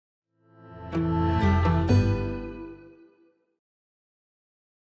Hi,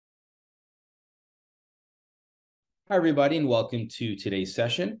 everybody, and welcome to today's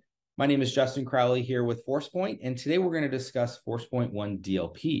session. My name is Justin Crowley here with Forcepoint, and today we're going to discuss Forcepoint 1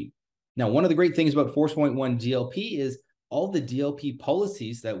 DLP. Now, one of the great things about Forcepoint 1 DLP is all the DLP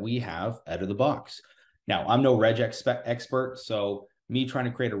policies that we have out of the box. Now, I'm no regex expert, so me trying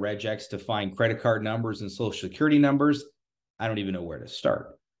to create a regex to find credit card numbers and social security numbers, I don't even know where to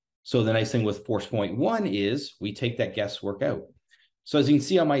start. So the nice thing with Forcepoint 1 is we take that guesswork out. So as you can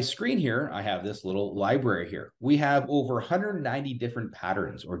see on my screen here, I have this little library here. We have over 190 different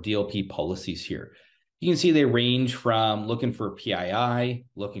patterns or DLP policies here. You can see they range from looking for PII,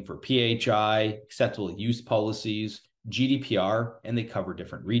 looking for PHI, acceptable use policies, GDPR, and they cover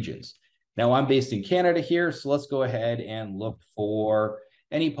different regions. Now I'm based in Canada here, so let's go ahead and look for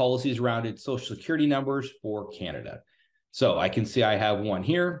any policies around its social security numbers for Canada. So I can see I have one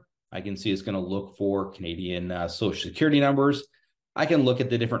here. I can see it's going to look for Canadian social security numbers. I can look at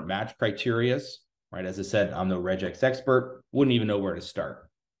the different match criterias, right? As I said, I'm no regex expert, wouldn't even know where to start.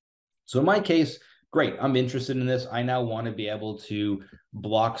 So in my case, great, I'm interested in this. I now want to be able to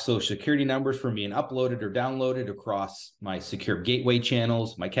block social security numbers from being uploaded or downloaded across my secure gateway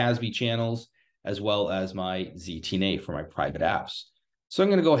channels, my CASB channels, as well as my ZTNA for my private apps. So I'm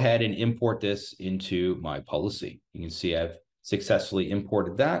going to go ahead and import this into my policy. You can see I've successfully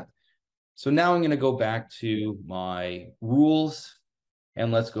imported that. So now I'm going to go back to my rules.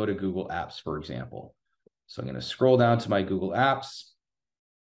 And let's go to Google Apps, for example. So I'm going to scroll down to my Google Apps.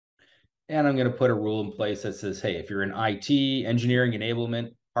 And I'm going to put a rule in place that says, hey, if you're an IT, engineering,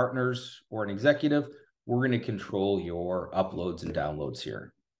 enablement, partners, or an executive, we're going to control your uploads and downloads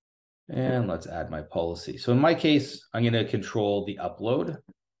here. And let's add my policy. So in my case, I'm going to control the upload.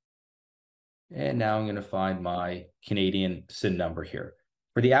 And now I'm going to find my Canadian SIN number here.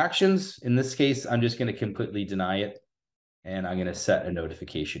 For the actions, in this case, I'm just going to completely deny it. And I'm going to set a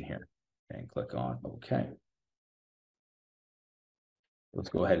notification here and click on OK. Let's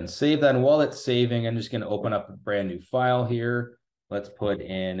go ahead and save that. And while it's saving, I'm just going to open up a brand new file here. Let's put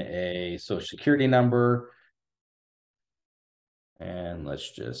in a social security number. And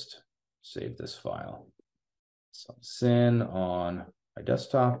let's just save this file. So SIN on my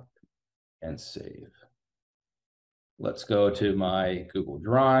desktop and save. Let's go to my Google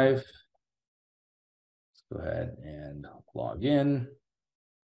Drive. Go ahead and log in.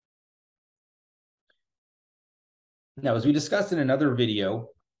 Now, as we discussed in another video,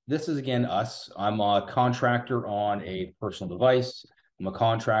 this is again us. I'm a contractor on a personal device. I'm a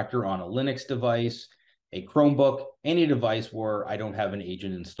contractor on a Linux device, a Chromebook, any device where I don't have an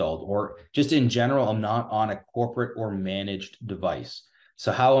agent installed, or just in general, I'm not on a corporate or managed device.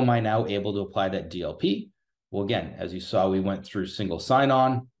 So how am I now able to apply that DLP? Well, again, as you saw, we went through single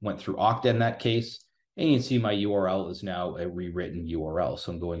sign-on, went through Okta in that case. And you can see my URL is now a rewritten URL.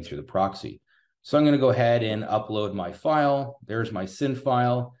 So I'm going through the proxy. So I'm going to go ahead and upload my file. There's my SIN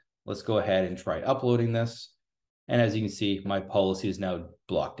file. Let's go ahead and try uploading this. And as you can see, my policy has now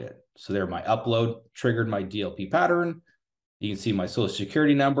blocked it. So there, my upload triggered my DLP pattern. You can see my social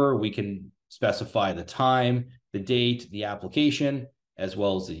security number. We can specify the time, the date, the application, as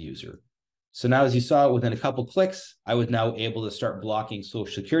well as the user. So now, as you saw, within a couple clicks, I was now able to start blocking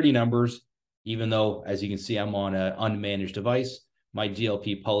social security numbers. Even though, as you can see, I'm on an unmanaged device, my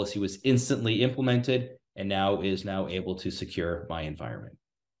DLP policy was instantly implemented and now is able to secure my environment.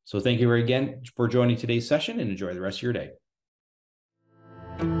 So thank you again for joining today's session and enjoy the rest of your day.